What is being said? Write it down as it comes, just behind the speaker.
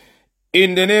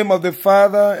In the name of the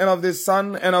Father, and of the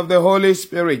Son, and of the Holy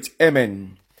Spirit.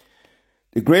 Amen.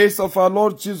 The grace of our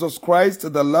Lord Jesus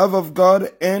Christ, the love of God,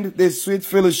 and the sweet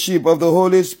fellowship of the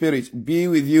Holy Spirit be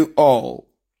with you all.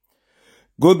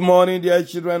 Good morning, dear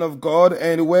children of God,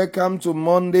 and welcome to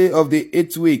Monday of the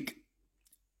 8th week,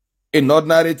 an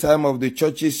ordinary time of the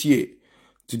church's year.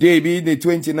 Today being the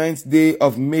 29th day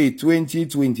of May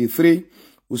 2023,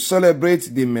 we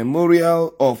celebrate the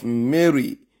memorial of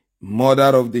Mary,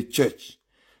 Mother of the Church.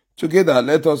 Together,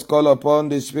 let us call upon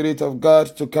the Spirit of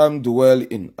God to come dwell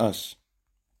in us.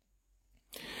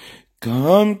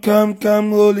 Come, come,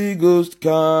 come, Holy Ghost,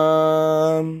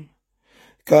 come.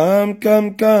 Come,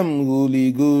 come, come,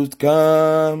 Holy Ghost,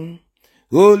 come.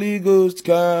 Holy Ghost,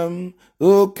 come.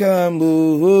 Oh, come,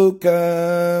 oh,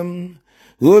 come.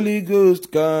 Holy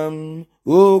Ghost, come.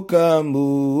 Oh, come,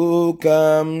 oh,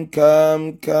 come,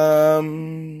 come,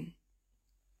 come.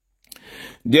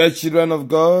 Dear children of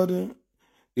God,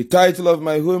 the title of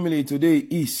my homily today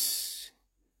is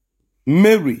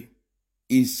Mary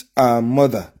is our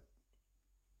mother.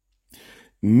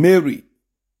 Mary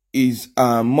is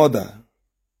our mother.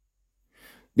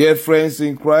 Dear friends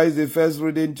in Christ, the first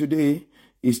reading today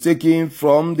is taken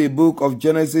from the book of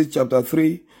Genesis chapter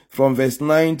 3, from verse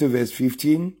 9 to verse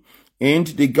 15. And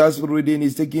the gospel reading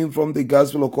is taken from the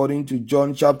gospel according to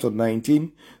John chapter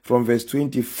 19, from verse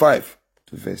 25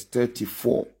 to verse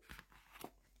 34.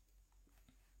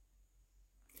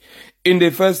 In the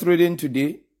first reading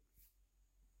today,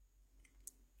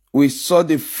 we saw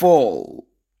the fall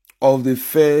of the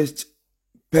first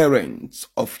parents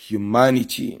of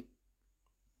humanity,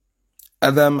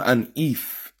 Adam and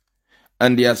Eve,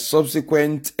 and their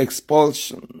subsequent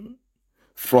expulsion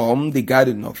from the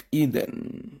Garden of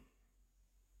Eden.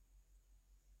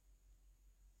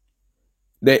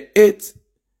 They ate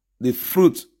the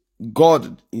fruit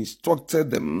God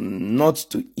instructed them not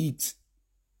to eat.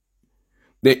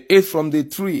 They ate from the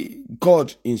tree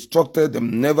God instructed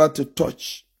them never to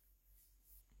touch.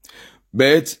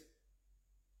 But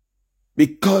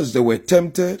because they were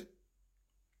tempted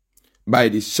by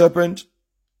the serpent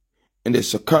and they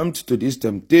succumbed to this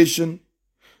temptation,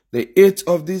 they ate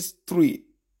of this tree.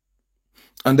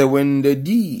 And then when they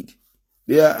did,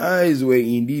 their eyes were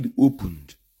indeed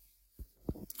opened.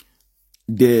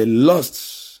 They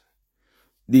lost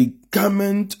the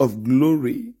garment of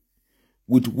glory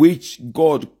with which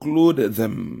God clothed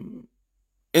them.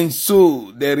 And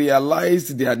so they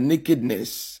realized their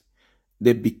nakedness.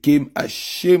 They became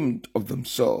ashamed of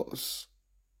themselves.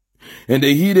 And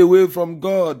they hid away from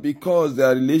God because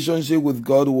their relationship with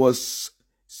God was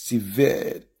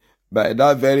severed by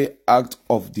that very act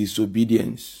of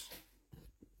disobedience.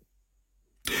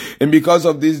 And because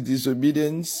of this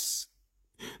disobedience,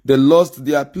 they lost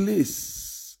their place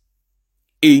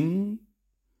in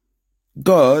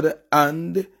God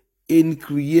and in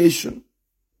creation.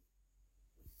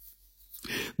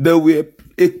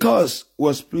 A curse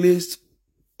was placed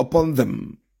upon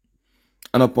them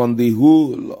and upon the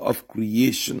whole of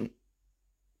creation.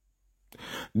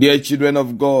 Dear children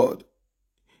of God,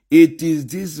 it is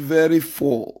this very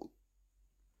fall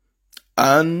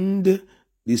and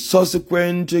the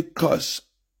subsequent curse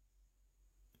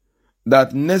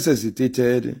that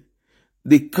necessitated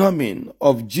the coming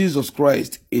of Jesus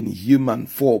Christ in human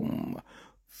form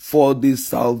for the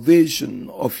salvation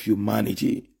of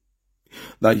humanity.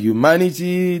 That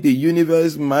humanity, the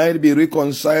universe, might be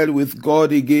reconciled with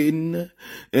God again,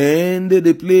 and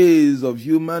the place of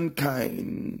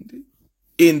humankind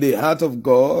in the heart of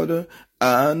God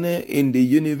and in the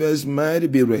universe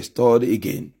might be restored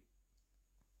again.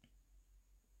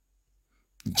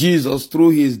 Jesus, through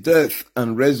his death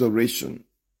and resurrection,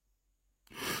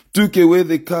 took away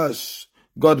the curse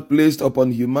God placed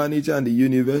upon humanity and the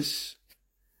universe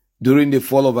during the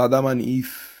fall of Adam and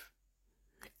Eve,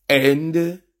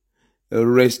 and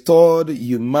restored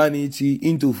humanity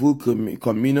into full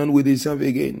communion with himself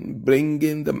again,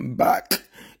 bringing them back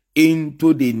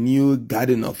into the new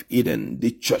Garden of Eden,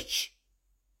 the church.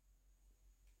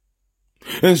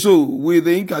 And so, with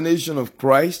the incarnation of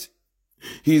Christ,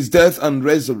 his death and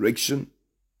resurrection,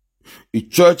 the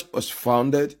church was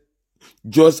founded,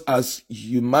 just as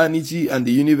humanity and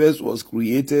the universe was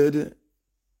created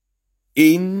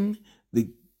in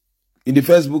the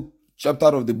first chapter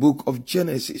of the book of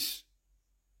Genesis.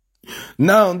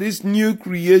 Now, this new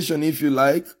creation, if you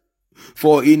like,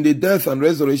 for in the death and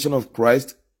resurrection of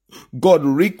Christ, God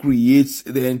recreates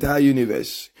the entire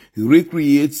universe. He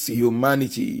recreates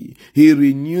humanity. He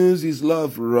renews his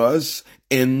love for us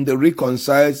and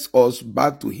reconciles us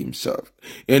back to himself.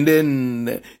 And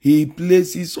then he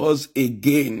places us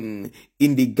again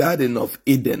in the Garden of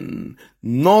Eden,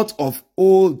 not of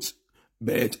old,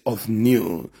 birth of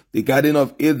new. The Garden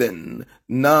of Eden,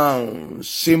 now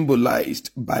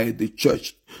symbolized by the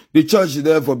church. The church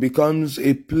therefore becomes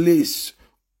a place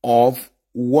of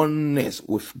oneness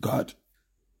with God.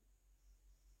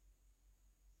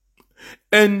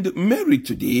 And Mary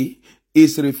today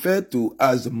is referred to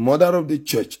as the mother of the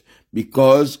church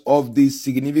because of the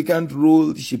significant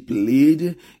role she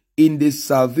played in the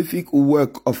salvific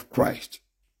work of Christ.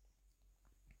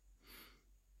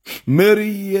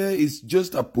 Mary here is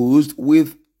just opposed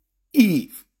with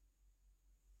Eve.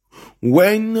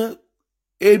 When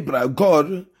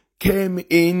God came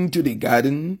into the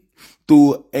garden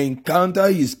to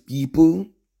encounter his people,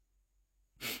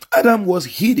 Adam was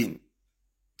hidden.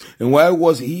 And why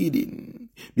was he hidden?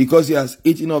 Because he has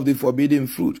eaten of the forbidden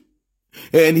fruit.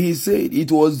 And he said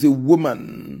it was the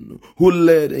woman who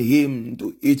led him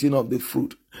to eating of the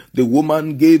fruit. The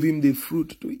woman gave him the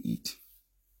fruit to eat.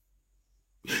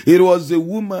 It was the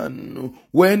woman,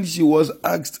 when she was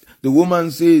asked, the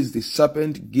woman says, the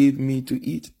serpent gave me to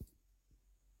eat.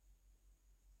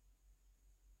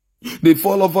 The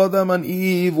fall of Adam and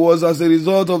Eve was as a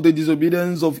result of the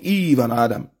disobedience of Eve and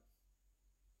Adam.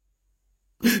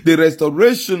 The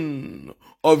restoration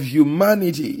of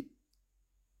humanity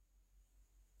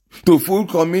to full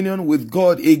communion with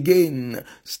God again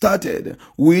started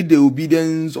with the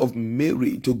obedience of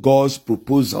Mary to God's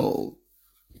proposal.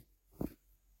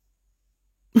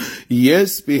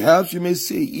 Yes, perhaps you may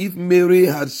say, if Mary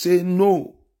had said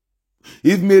no,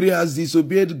 if Mary has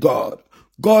disobeyed God,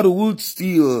 God would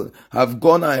still have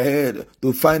gone ahead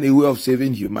to find a way of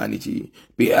saving humanity.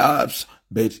 Perhaps,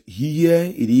 but here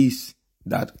it is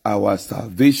that our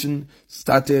salvation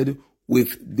started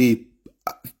with the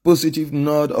positive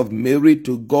nod of Mary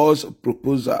to God's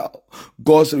proposal,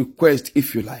 God's request,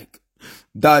 if you like,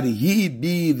 that he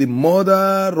be the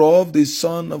mother of the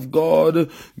Son of God,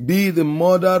 be the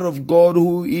mother of God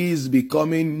who is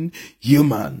becoming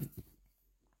human.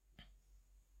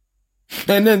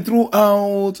 And then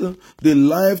throughout the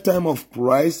lifetime of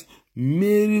Christ,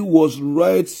 Mary was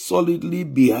right solidly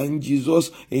behind Jesus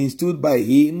and stood by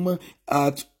him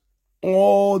at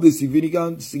all the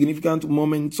significant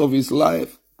moments of his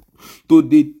life to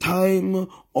the time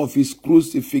of his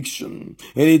crucifixion.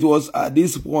 And it was at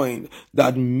this point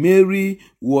that Mary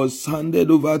was handed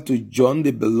over to John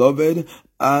the Beloved,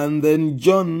 and then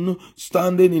John,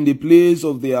 standing in the place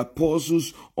of the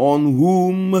apostles on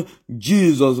whom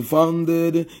Jesus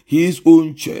founded his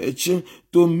own church,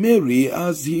 to Mary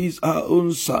as her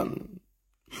own son.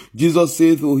 Jesus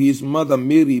said to his mother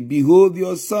Mary, "Behold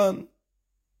your son."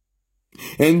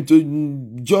 And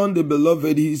to John the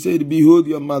Beloved, he said, "Behold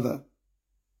your mother."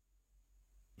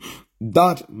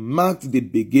 That marked the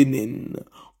beginning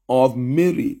of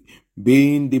Mary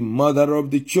being the mother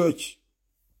of the church.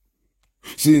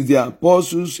 Since the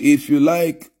apostles, if you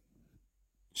like,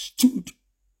 stood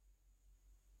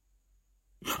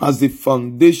as the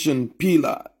foundation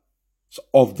pillars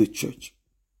of the church.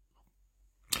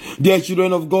 Dear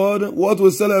children of God, what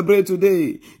we celebrate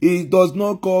today, it does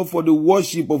not call for the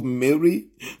worship of Mary.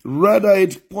 Rather,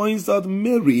 it points out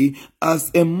Mary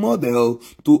as a model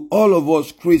to all of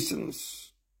us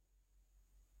Christians.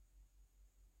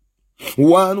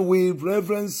 One, we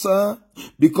reverence her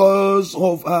because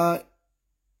of her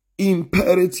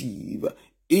imperative,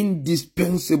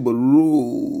 indispensable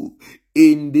role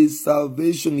in the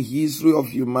salvation history of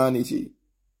humanity.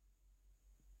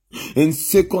 And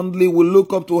secondly, we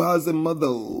look up to her as a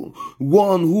model,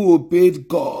 one who obeyed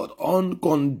God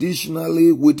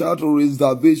unconditionally without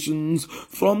reservations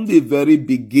from the very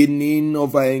beginning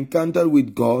of her encounter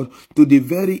with God to the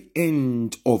very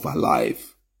end of her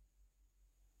life.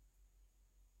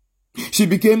 She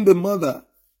became the mother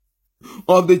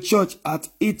of the church at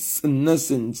its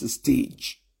nascent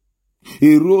stage,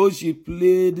 a role she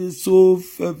played so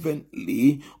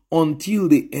fervently until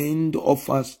the end of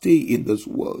her stay in this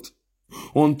world,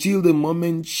 until the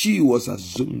moment she was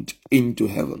assumed into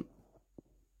heaven.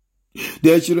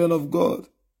 Dear children of God,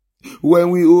 when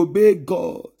we obey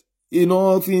God in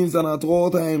all things and at all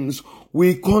times,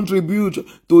 we contribute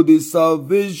to the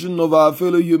salvation of our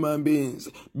fellow human beings,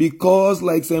 because,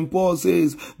 like St. Paul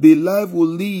says, the life we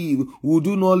live, we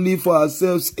do not live for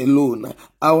ourselves alone.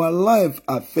 Our life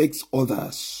affects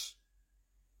others.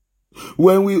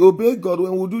 When we obey God,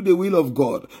 when we do the will of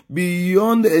God,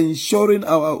 beyond ensuring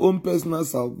our own personal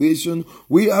salvation,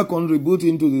 we are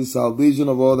contributing to the salvation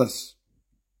of others.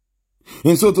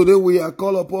 And so today we are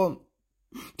called upon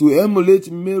to emulate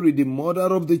Mary, the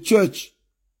mother of the church,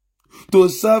 to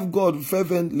serve God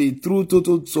fervently through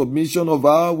total submission of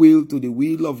our will to the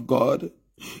will of God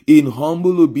in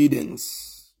humble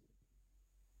obedience,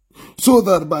 so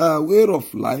that by our way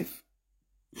of life,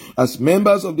 as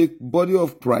members of the body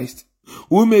of Christ,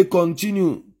 we may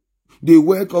continue the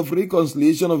work of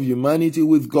reconciliation of humanity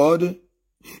with God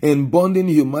and bonding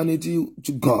humanity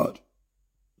to God,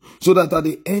 so that at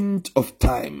the end of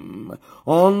time,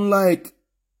 unlike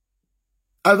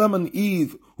Adam and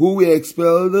Eve, who were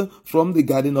expelled from the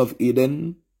Garden of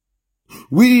Eden,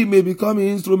 we may become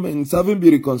instruments, having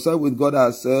been reconciled with God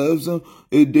ourselves, the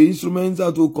instruments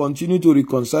that will continue to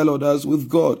reconcile others with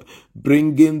God,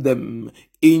 bringing them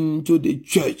into the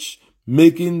church,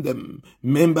 making them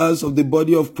members of the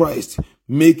body of Christ,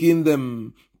 making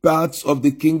them parts of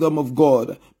the kingdom of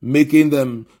God, making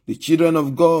them the children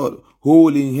of God who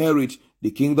will inherit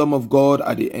the kingdom of God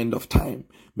at the end of time.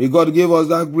 May God give us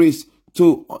that grace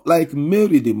to, like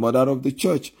Mary, the mother of the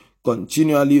church,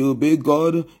 continually obey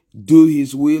God, do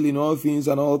His will in all things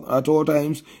and at all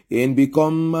times, and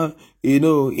become,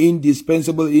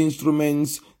 indispensable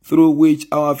instruments through which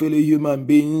our fellow human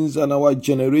beings and our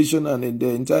generation and the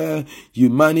entire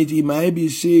humanity might be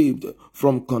saved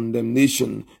from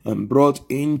condemnation and brought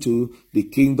into the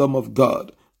kingdom of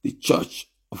God, the church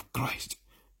of Christ,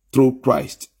 through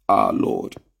Christ our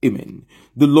Lord. Amen.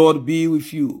 The Lord be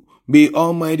with you. May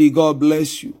Almighty God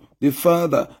bless you, the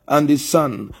Father and the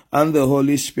Son and the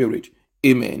Holy Spirit.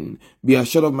 Amen. Be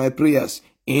assured of my prayers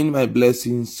and my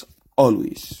blessings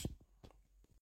always.